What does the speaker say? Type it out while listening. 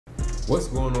What's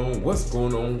going on? What's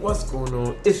going on? What's going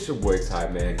on? It's your boy Ty,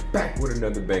 man, back with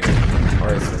another banger. All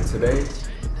right, so today,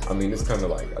 I mean, it's kind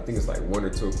of like, I think it's like 1 or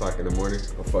 2 o'clock in the morning.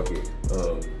 But fuck it.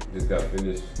 Just got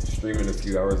finished streaming a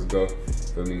few hours ago.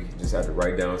 Feel me? Just had to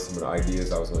write down some of the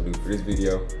ideas I was gonna do for this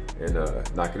video and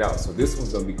knock it out. So this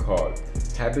one's gonna be called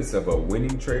Habits of a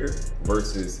Winning Trader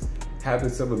versus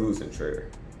Habits of a Losing Trader.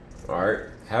 All right,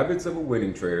 habits of a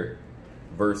winning trader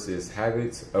versus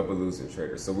habits of a losing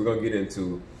trader. So we're gonna get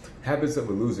into habits of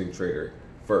a losing trader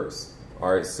first.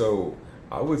 All right, so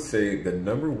I would say the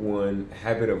 #1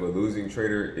 habit of a losing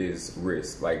trader is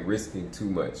risk, like risking too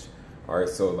much. All right,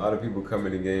 so a lot of people come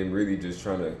in the game really just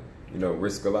trying to,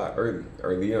 risk a lot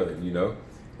early on,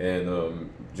 and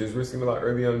just risking a lot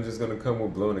early on is just gonna come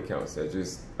with blown accounts. That's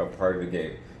just a part of the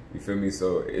game. You feel me?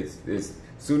 So it's as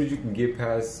soon as you can get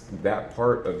past that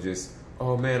part of just,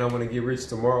 oh man, I want to get rich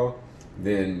tomorrow,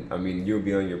 then I mean you'll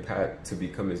be on your path to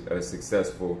become a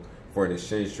successful foreign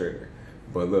exchange trader.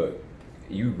 But look,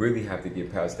 you really have to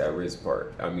get past that risk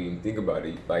part. I mean, think about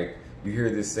it. Like, you hear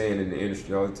this saying in the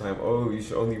industry all the time, oh, you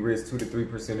should only risk 2 to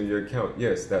 3% of your account.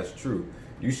 Yes, that's true.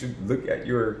 You should look at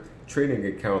your trading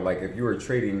account like if you were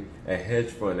trading a hedge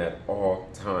fund at all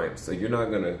times. So you're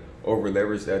not gonna over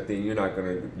leverage that thing. You're not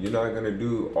gonna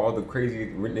do all the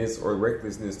craziness or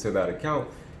recklessness to that account,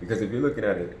 because if you're looking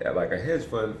at it at like a hedge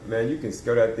fund, man, you can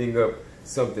scale that thing up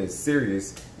something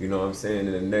serious, you know what I'm saying,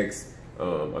 in the next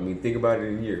I mean, think about it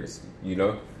in years,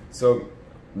 So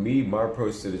my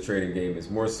approach to the trading game is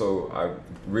more so, I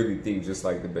really think just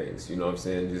like the banks, you know what I'm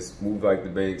saying? Just move like the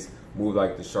banks, move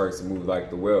like the sharks, and move like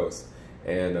the whales.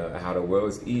 And how the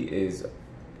whales eat is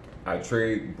I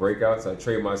trade breakouts, I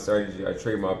trade my strategy, I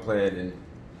trade my plan, and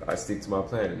I stick to my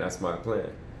plan, and that's my plan.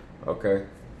 Okay,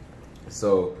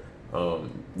 so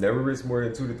never risk more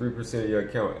than 2 to 3% of your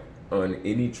account on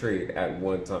any trade at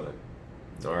one time.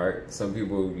 All right, some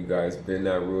people, you guys bend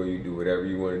that rule, you do whatever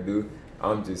you want to do.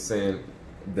 I'm just saying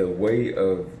the way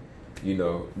of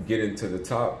getting to the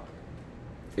top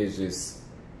is just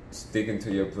sticking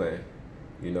to your plan,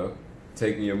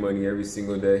 taking your money every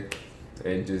single day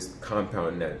and just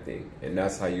compounding that thing, and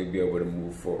that's how you'll be able to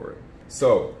move forward.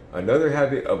 So another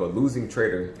habit of a losing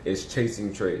trader is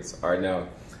chasing trades. All right, now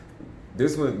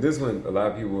this one a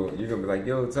lot of people, you're gonna be like,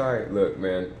 yo Ty, look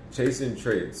man, chasing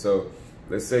trades. So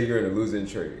let's say you're in a losing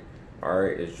trade. All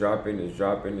right, it's dropping,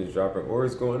 or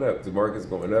it's going up. The market's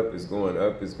going up, it's going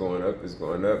up, it's going up, it's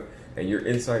going up, and you're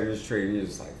inside of this trade and you're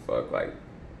just like, fuck, like,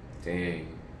 dang,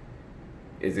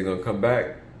 is it gonna come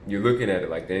back? You're looking at it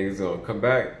like, dang, it's gonna come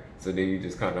back. So then you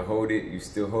just kind of hold it, you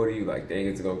still hold it, you like, dang,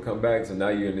 it's gonna come back. So now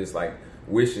you're in this like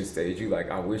wishing stage. You like,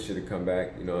 I wish it'd come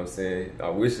back, you know what I'm saying? I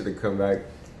wish it'd come back,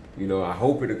 I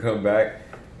hope it'd come back.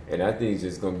 And that thing's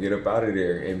just gonna get up out of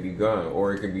there and be gone.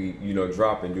 Or it could be,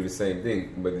 drop and do the same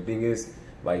thing. But the thing is,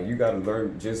 like, you gotta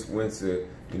learn just when to,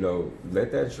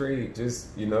 let that trade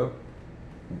just,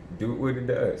 do what it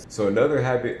does. So another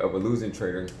habit of a losing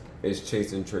trader is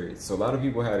chasing trades. So a lot of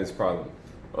people have this problem.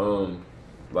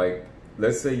 Like,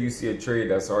 let's say you see a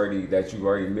trade that you've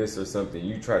already missed or something.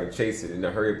 You try to chase it and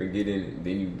then hurry up and get in, and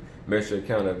then you mess your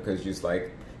account up because just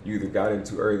like you either got in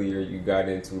too early or you got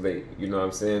in too late. You know what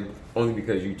I'm saying? Only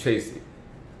because you chased it.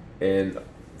 And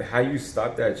how you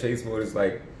stop that chase mode is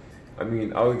like, I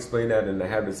mean, I'll explain that in the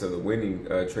habits of the winning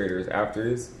traders after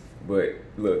this. But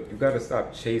look, you got to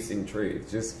stop chasing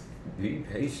trades. Just be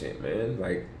patient, man.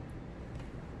 Like,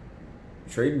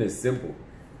 trading is simple,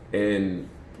 and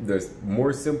the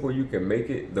more simple you can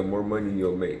make it, the more money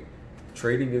you'll make.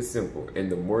 Trading is simple,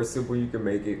 and the more simple you can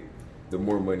make it, the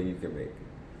more money you can make.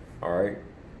 All right.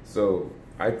 So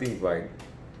I think like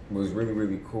what's really,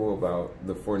 really cool about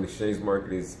the foreign exchange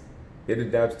market is it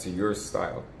adapts to your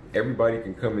style. Everybody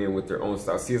can come in with their own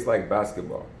style. See, it's like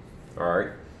basketball. All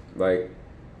right. Like,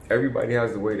 everybody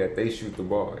has the way that they shoot the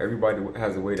ball. Everybody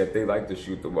has the way that they like to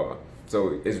shoot the ball.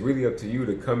 So it's really up to you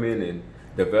to come in and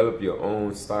develop your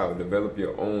own style, develop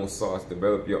your own sauce,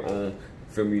 develop your own,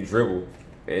 dribble,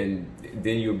 and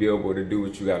then you'll be able to do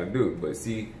what you got to do. But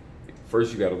see,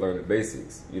 first you got to learn the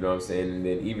basics, you know what I'm saying? And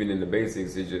then even in the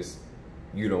basics, it's just,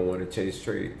 you don't want to chase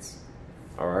trades.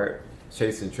 All right,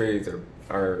 chasing trades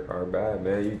are bad,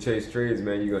 man. You chase trades,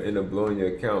 man, you're gonna end up blowing your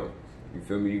account. You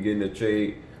feel me? You get in a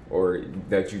trade or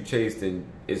that you chased and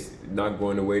it's not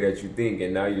going the way that you think,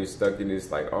 and now you're stuck in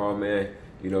this like, oh man,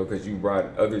 because you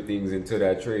brought other things into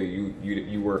that trade.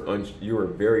 You were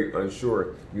very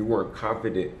unsure. You weren't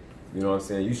confident. You know what I'm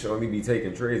saying? You should only be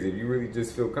taking trades if you really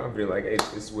just feel confident. Like, hey,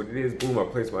 this is what it is. Boom, I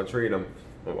place my trade. I'm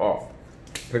off.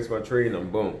 Place my trade and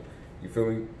I'm boom. You feel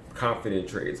me? Confident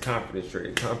trades, confident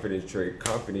trades, confident trade,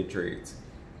 confident trades.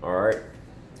 All right.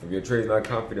 If your trade's not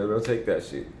confident, don't take that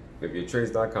shit. If your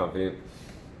trade's not confident,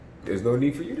 there's no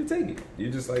need for you to take it.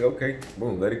 You're just like, okay,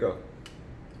 boom, let it go.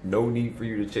 No need for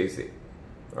you to chase it.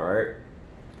 All right?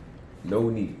 No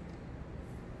need.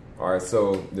 All right,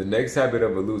 so the next habit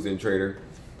of a losing trader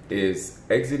is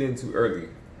exiting too early.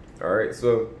 All right,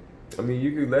 so I mean,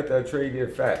 you could let that trade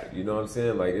get fat. You know what I'm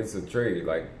saying? Like, it's a trade.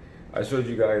 Like, I showed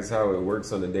you guys how it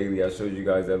works on the daily. I showed you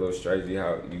guys that little strategy,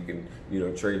 how you can, you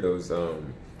know, trade those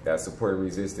that support and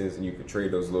resistance, and you can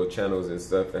trade those little channels and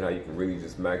stuff, and how you can really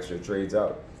just max your trades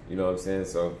out. You know what I'm saying?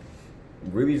 So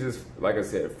really just, like I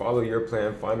said, follow your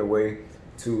plan, find a way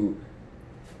to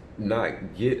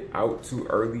not get out too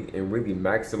early and really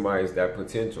maximize that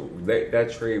potential. Let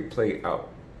that trade play out.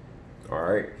 All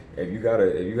right. If you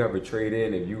have a trade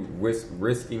in, if you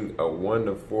risking a 1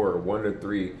 to 4, 1 to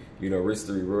 3, you know, risk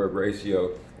to reward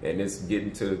ratio, and it's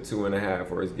getting to the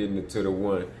 2.5 or it's getting to the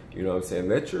 1, you know what I'm saying?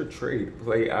 Let your trade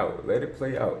play out. Let it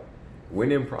play out.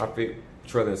 Win in profit,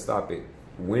 trail and stop it.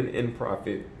 Win in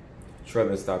profit, trail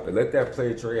and stop it. Let that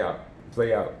play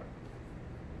out.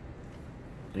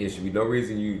 There should be no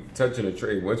reason you touching a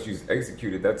trade. Once you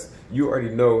execute it, that's, you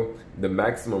already know the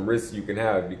maximum risk you can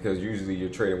have, because usually you're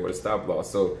trading with a stop loss.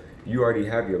 So you already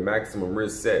have your maximum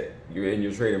risk set. You're in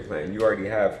your trading plan. You already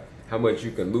have how much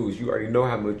you can lose. You already know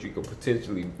how much you could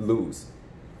potentially lose.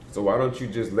 So why don't you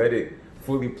just let it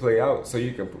fully play out so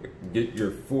you can get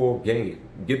your full gain?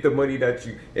 Get the money that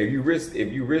you, if you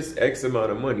risk X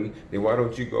amount of money, then why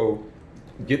don't you go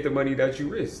get the money that you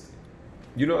risked?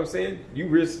 You know what I'm saying? You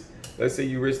risk, let's say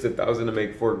you risked 1,000 to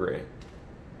make 4 grand.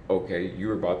 Okay,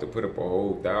 you're about to put up a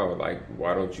whole 1,000. Like,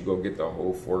 why don't you go get the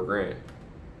whole 4 grand?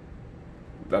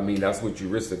 I mean, that's what you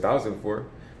risked 1,000 for.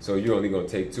 So you're only gonna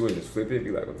take 2 and just flip it.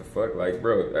 Be like, what the fuck? Like,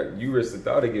 bro, like, you risked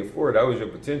 1,000 to get 4. That was your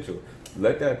potential.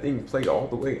 Let that thing play all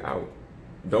the way out.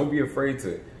 Don't be afraid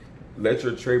to let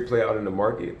your trade play out in the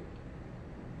market.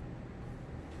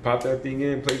 Pop that thing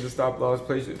in, place your stop loss,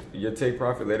 place your take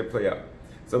profit, let it play out.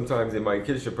 Sometimes it might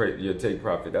kiss your take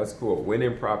profit. That's cool. Win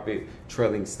in profit,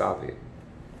 trailing stop it.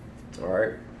 All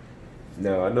right.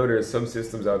 Now I know there's some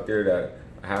systems out there that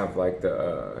have like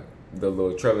the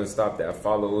little trailing stop that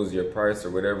follows your price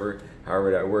or whatever.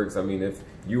 However that works. I mean, if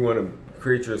you want to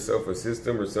create yourself a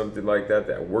system or something like that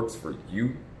that works for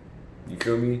you, you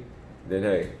feel me? Then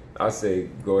hey, I say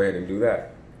go ahead and do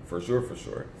that for sure.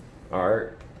 All right.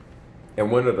 And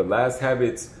one of the last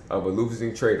habits of a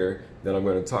losing trader that I'm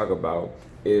going to talk about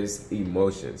is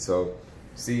emotion. So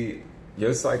see,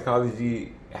 your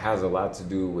psychology has a lot to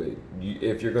do with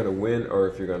if you're going to win or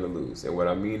if you're going to lose. And what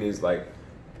I mean is, like,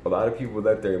 a lot of people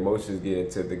let their emotions get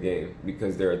into the game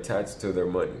because they're attached to their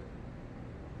money.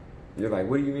 You're like,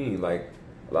 what do you mean? Like,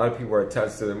 a lot of people are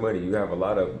attached to their money. You have a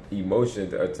lot of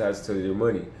emotion attached to your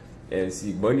money. And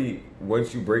see, money,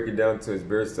 once you break it down to its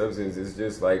bare substance, it's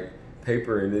just like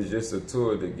paper, and it's just a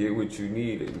tool to get what you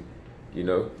need, and, you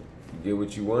know, get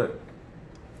what you want.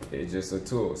 It's just a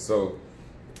tool. So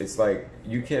it's like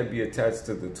you can't be attached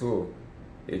to the tool.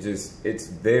 It's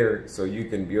there so you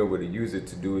can be able to use it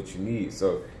to do what you need.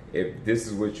 So if this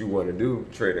is what you want to do,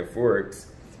 trading Forex,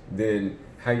 then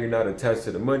how you're not attached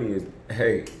to the money is,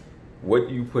 hey, what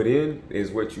you put in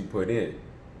is what you put in.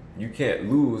 You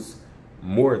can't lose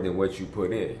more than what you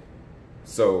put in.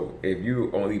 So if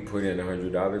you only put in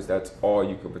 $100, that's all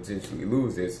you could potentially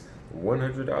lose is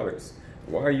 $100.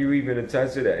 Why are you even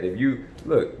attached to that? If you,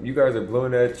 look, you guys are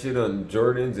blowing that shit on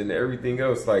Jordans and everything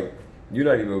else, like, you're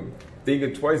not even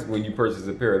thinking twice when you purchase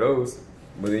a pair of those.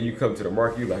 But then you come to the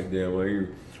market, you're like, damn, I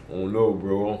don't know,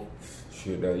 bro.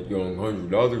 Shit, that young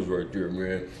 $100 right there,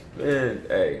 man. Man,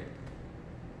 hey.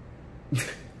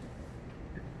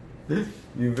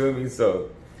 You feel me?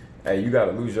 So, hey, you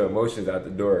gotta lose your emotions out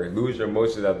the door. Lose your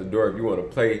emotions out the door if you want to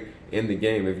play in the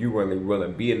game. If you really want to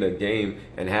be in the game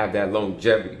and have that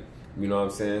longevity. You know what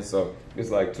I'm saying? So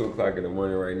it's like 2 o'clock in the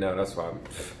morning right now. That's why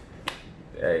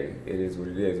hey, it is what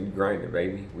it is. We grinding,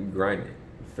 baby. We grinding.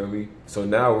 You feel me? So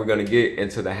now we're gonna get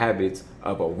into the habits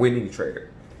of a winning trader.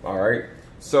 All right.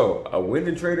 So a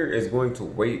winning trader is going to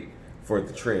wait for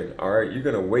the trend. All right. You're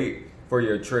gonna wait for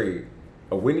your trade.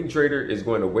 A winning trader is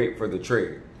going to wait for the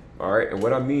trade. All right. And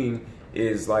what I mean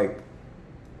is, like,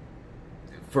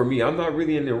 for me, I'm not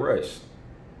really in a rush.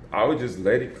 I would just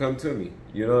let it come to me.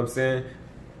 You know what I'm saying?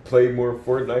 Play more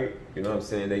Fortnite. You know what I'm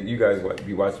saying? That you guys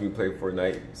be watching me play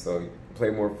Fortnite. So play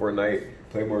more Fortnite,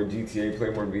 play more GTA, play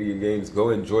more video games. Go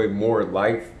enjoy more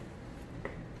life,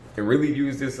 and really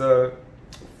use this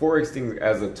Forex thing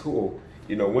as a tool.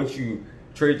 You know, once you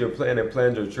trade your plan and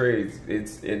plan your trades,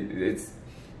 it's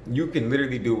you can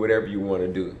literally do whatever you want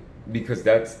to do, because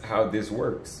that's how this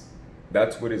works.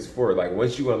 That's what it's for. Like,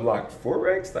 once you unlock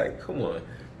Forex, like, come on,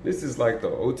 this is like the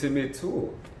ultimate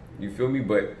tool. You feel me?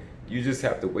 But You just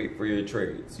have to wait for your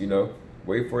trades, you know?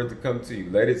 Wait for it to come to you.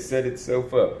 Let it set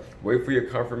itself up. Wait for your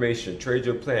confirmation. Trade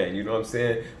your plan. You know what I'm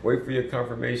saying? Wait for your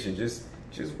confirmation. Just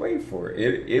wait for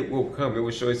it. It will come. It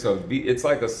will show itself. It's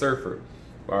like a surfer.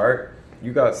 All right?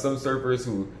 You got some surfers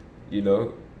who, you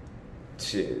know,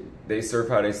 shit, they surf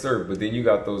how they surf. But then you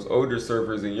got those older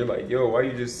surfers and you're like, yo, why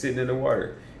you just sitting in the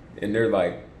water? And they're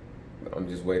like, I'm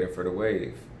just waiting for the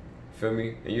wave. Feel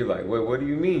me? And you're like, wait, what do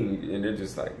you mean? And they're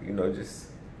just like, you know, just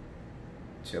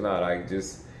chill out. Like,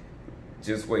 just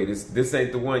wait. This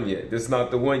ain't the one yet. This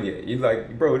not the one yet. You're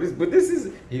like, bro, this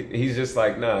is, he's just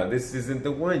like, nah, this isn't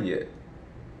the one yet.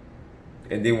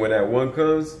 And then when that one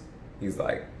comes, he's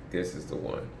like, this is the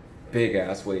one. Big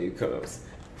ass wave comes.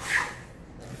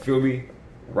 Feel me?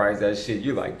 Rise that shit.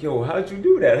 You're like, yo, how'd you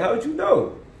do that? How'd you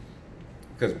know?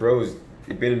 Because bro's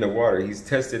been in the water. He's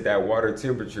tested that water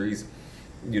temperature. He's,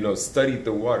 you know, studied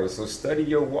the water. So study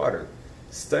your water.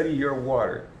 Study your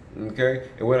water. Okay?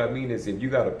 And what I mean is, if you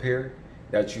got a pair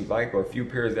that you like or a few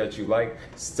pairs that you like,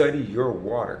 study your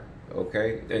water.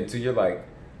 Okay? Until you're like,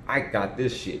 I got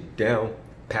this shit down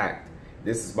packed.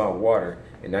 This is my water.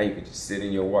 And now you can just sit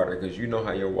in your water because you know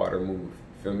how your water moves.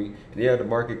 Feel me? And yeah, the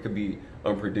market could be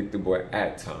unpredictable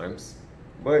at times.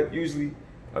 But usually,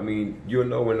 I mean, you'll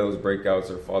know when those breakouts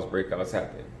or false breakouts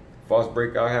happen. False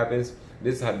breakout happens,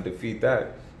 this is how to defeat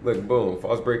that. Look, boom,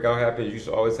 false breakout happens, you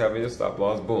should always have your stop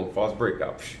loss. Boom, false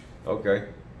breakout. Okay.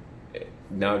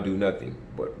 Now do nothing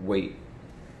but wait.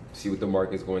 See what the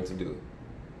market's going to do.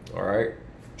 All right?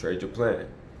 Trade your plan.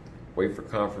 Wait for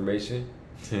confirmation.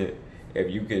 If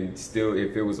you can still,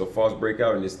 if it was a false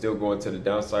breakout and it's still going to the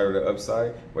downside or the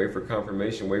upside, wait for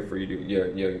confirmation. Wait for you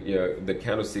to the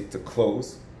candlestick to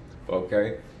close.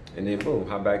 Okay? And then boom,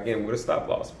 hop back in with a stop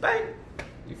loss. Bang!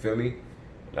 You feel me?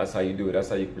 That's how you do it. That's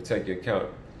how you protect your account.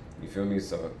 You feel me?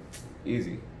 So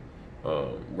easy.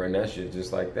 Run that shit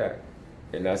just like that.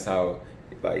 And that's how,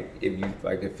 like,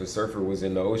 if a surfer was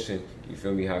in the ocean, you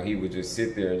feel me? How he would just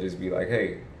sit there and just be like,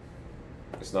 hey,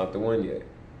 it's not the one yet.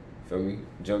 Feel me?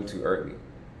 Jump too early.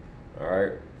 All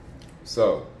right.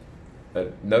 So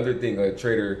another thing a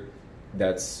trader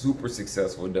that's super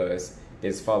successful does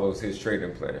is follows his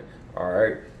trading plan. All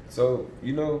right. So,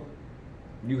 you know,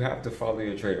 you have to follow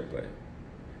your trading plan.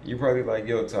 You're probably like,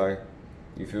 yo, Ty,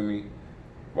 you feel me?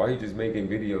 Why you just making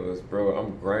videos, bro?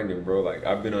 I'm grinding, bro. Like,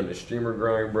 I've been on the streamer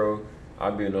grind, bro.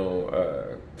 I've been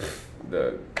on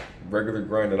the regular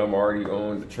grind that I'm already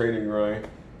on, the trading grind,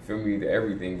 feel me? The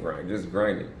everything grind, just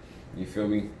grinding. You feel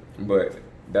me? But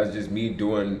that's just me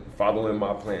following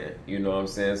my plan. You know what I'm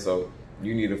saying? So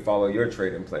you need to follow your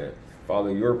trading plan.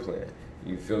 Follow your plan.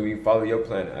 You feel me? Follow your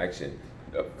plan of action.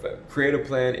 Create a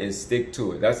plan and stick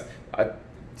to it.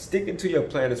 Sticking to your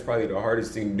plan is probably the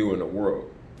hardest thing to do in the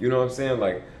world. You know what I'm saying?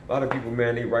 Like, a lot of people,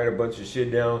 man, they write a bunch of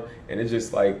shit down and it's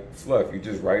just like fluff. You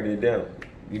just writing it down.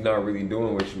 You're not really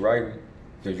doing what you're writing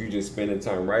because you just spending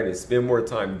time writing. Spend more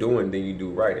time doing than you do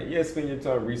writing. Yeah, spend your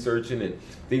time researching and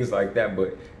things like that,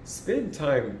 but spend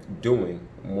time doing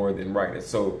more than writing.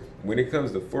 So when it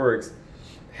comes to Forex,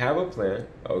 have a plan,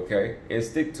 okay, and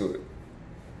stick to it.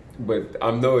 But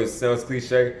I know it sounds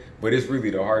cliche, but it's really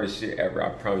the hardest shit ever. I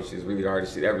promise you, it's really the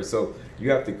hardest shit ever. So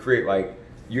you have to create, like,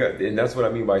 and that's what I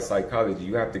mean by psychology.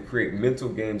 You have to create mental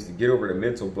games to get over the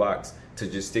mental blocks to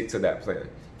just stick to that plan.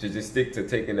 To just stick to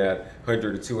taking that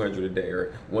 100 or 200 a day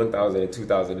or 1,000 and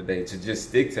 2,000 a day. To just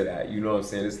stick to that. You know what I'm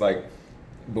saying? It's like,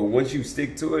 but once you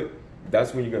stick to it,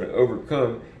 that's when you're going to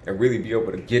overcome and really be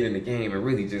able to get in the game and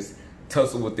really just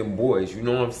tussle with them boys. You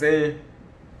know what I'm saying?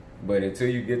 But until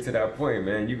you get to that point,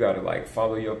 man, you gotta like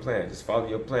follow your plan. Just follow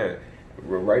your plan.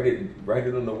 Write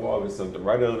it on the wall or something.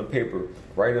 Write it on the paper.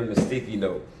 Write it on the sticky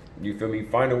note. You feel me?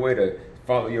 Find a way to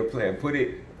follow your plan.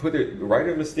 Write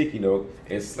it on a sticky note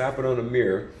and slap it on the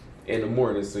mirror in the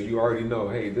morning so you already know,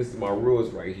 hey, this is my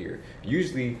rules right here.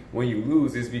 Usually when you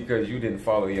lose, it's because you didn't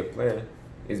follow your plan.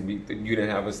 You didn't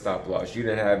have a stop loss. You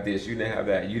didn't have this. You didn't have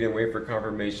that. You didn't wait for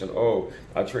confirmation. Oh,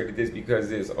 I traded this because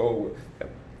this. Oh,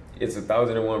 it's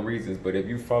 1,001 reasons, but if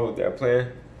you followed that plan,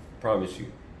 I promise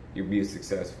you, you'll be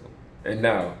successful. And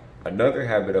now, another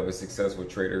habit of a successful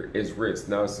trader is risk.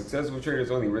 Now, a successful trader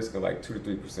is only risking like 2 to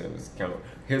 3% of his account,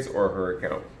 his or her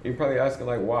account. You're probably asking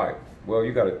like, why? Well,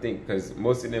 you got to think, because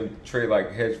most of them trade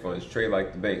like hedge funds, trade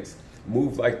like the banks,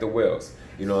 move like the whales.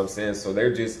 You know what I'm saying? So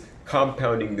they're just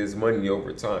compounding this money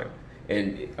over time.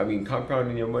 And I mean,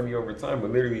 compounding your money over time will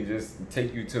literally just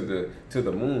take you to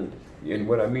the moon. And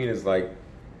what I mean is like,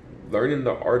 learning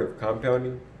the art of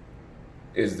compounding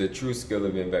is the true skill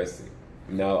of investing.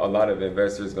 Now, a lot of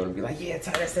investors are going to be like, yeah,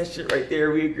 Ty, that's that shit right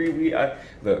there. We agree.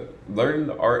 Look, learning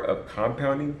the art of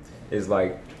compounding is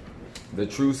like the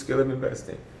true skill of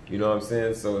investing. You know what I'm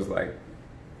saying? So it's like,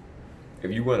 if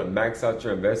you want to max out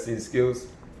your investing skills,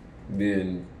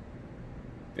 then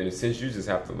in a sense, you just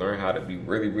have to learn how to be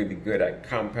really, really good at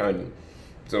compounding.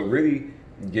 So really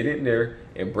get in there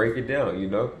and break it down, you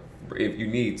know, if you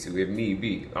need to, if need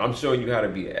be. I'm showing you how to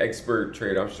be an expert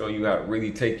trader. I'm showing you how to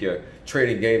really take your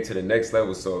trading game to the next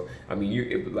level. So, I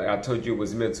mean, like I told you, it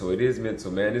was mental. It is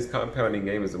mental, man. This compounding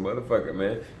game is a motherfucker,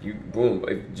 man. You,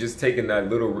 boom, just taking that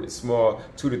little small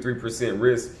 2 to 3%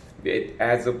 risk, it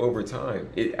adds up over time.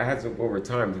 It adds up over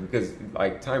time because,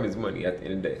 like, time is money at the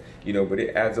end of the day, you know, but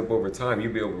it adds up over time.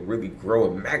 You'll be able to really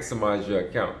grow and maximize your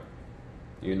account,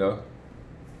 you know?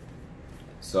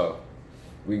 So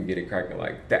we can get it cracking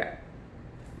like that,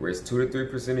 where it's 2 to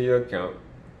 3% of your account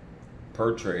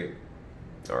per trade,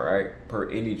 all right,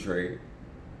 per any trade.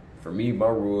 For me, my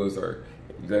rules are,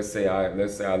 let's say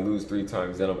I lose 3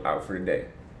 times, then I'm out for the day.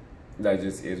 That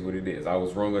just is what it is. I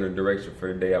was wrong on the direction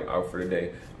for the day. I'm out for the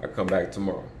day. I come back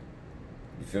tomorrow.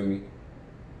 You feel me?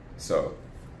 So,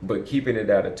 but keeping it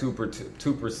at a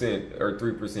 2% or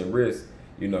 3% risk,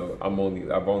 you know, I've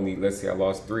only, let's say I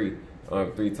lost 3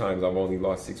 times. I've only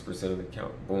lost 6% of the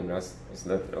account. Boom, that's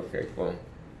nothing. Okay, boom.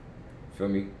 Feel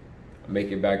me?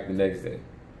 Make it back the next day.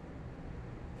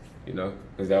 You know,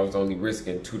 because that was only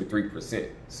risking 2 to 3%.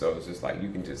 So it's just like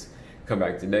you can just come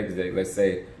back the next day. Let's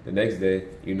say the next day,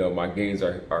 you know, my gains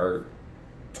are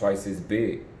twice as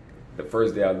big. The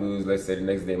first day I lose, let's say the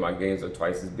next day my gains are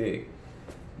twice as big.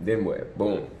 Then what?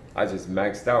 Boom. I just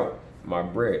maxed out my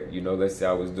bread. You know, let's say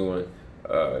I was doing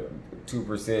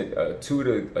 2%,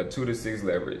 2 to 6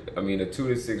 leverage. I mean, a 2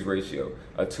 to 6 ratio,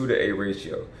 a 2 to 8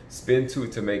 ratio. Spend 2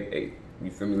 to make 8.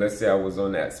 You feel me? Let's say I was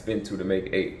on that. Spend 2 to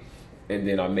make 8, and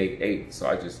then I make 8. So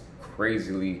I just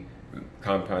crazily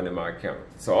compounded my account.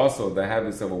 So also the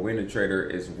habits of a winning trader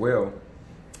as well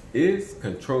is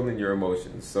controlling your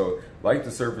emotions. So like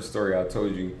the surfer story I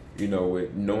told you, you know,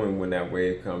 with knowing when that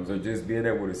wave comes, or just being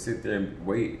able to sit there and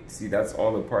wait. See, that's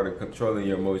all a part of controlling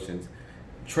your emotions.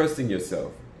 Trusting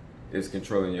yourself is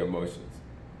controlling your emotions.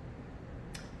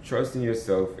 Trusting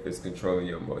yourself is controlling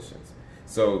your emotions.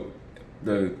 So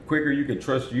the quicker you can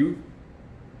trust you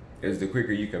is the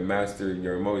quicker you can master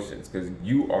your emotions, because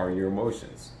you are your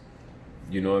emotions.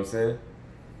 You know what I'm saying?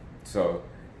 So,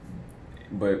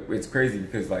 but it's crazy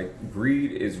because, like,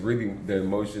 greed is really the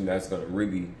emotion that's gonna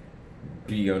really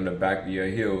be on the back of your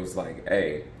heels, like,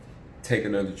 hey, take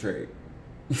another trade.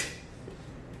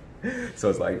 So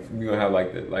it's like you're gonna have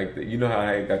like the you know how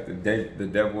I got the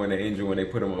devil and the angel when they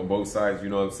put them on both sides. You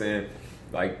know what I'm saying?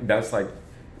 Like, that's like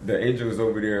the angel is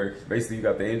over there. Basically, you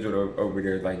got the angel over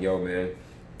there, like, yo, man,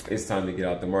 it's time to get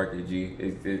out the market, G.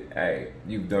 Hey,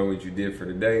 you've done what you did for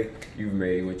the day. You've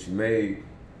made what you made.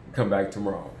 Come back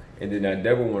tomorrow. And then that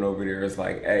devil one over there is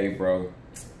like, hey, bro,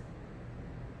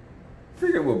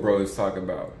 forget what bro is talking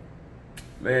about.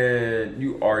 Man,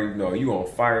 you already know you on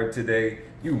fire today.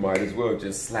 You might as well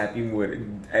just slap him with it.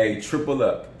 Hey, triple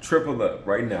up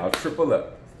right now, triple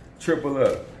up.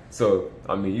 So,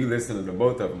 I mean, you listen to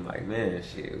both of them like, man,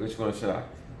 shit, which one should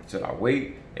I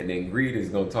wait? And then greed is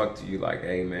gonna talk to you like,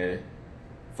 hey, man,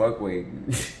 fuck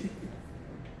waiting.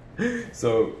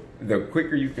 So the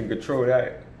quicker you can control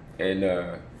that, and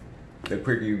the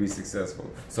quicker you'll be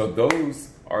successful. So those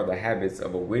are the habits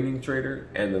of a winning trader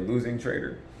and the losing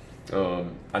trader.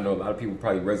 I know a lot of people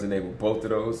probably resonate with both of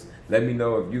those. Let me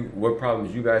know what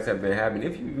problems you guys have been having.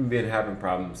 If you've been having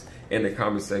problems, in the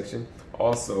comment section.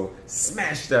 Also,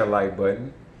 smash that like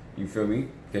button. You feel me?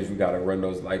 Because you gotta run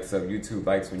those likes up. YouTube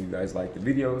likes when you guys like the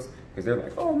videos, because they're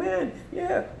like, oh man,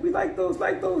 yeah, we like those,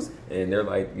 and they're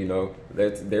like, you know,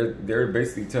 they're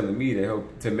basically telling me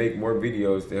to make more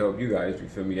videos to help you guys. You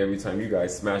feel me? Every time you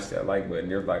guys smash that like button,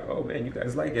 they're like, oh man, you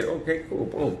guys like it. Okay, cool,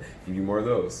 boom, give you more of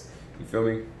those. You feel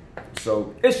me?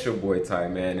 So it's your boy Ty,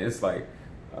 man. It's like,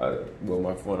 well,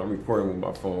 my phone. I'm recording with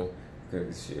my phone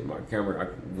because shit, my camera.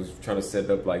 I was trying to set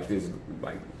up like this,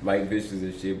 like light visuals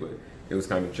and shit, but it was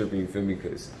kind of tripping, you feel me?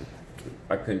 Because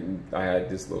I had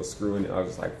this little screw in it. I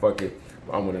was just like, fuck it,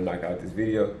 I want to knock out this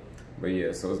video. But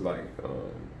yeah, so it's like,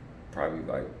 probably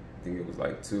like, I think it was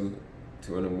like 2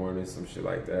 in the morning, some shit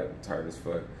like that. I'm tired as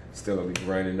fuck. Still gonna be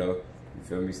grinding though. You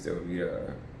feel me? Still be,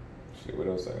 shit, what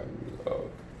else I gotta do? Oh,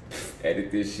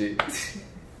 edit this shit.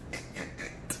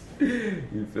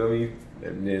 You feel me?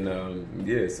 And then,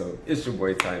 yeah, so it's your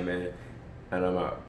boy Ty, man. And I'm out.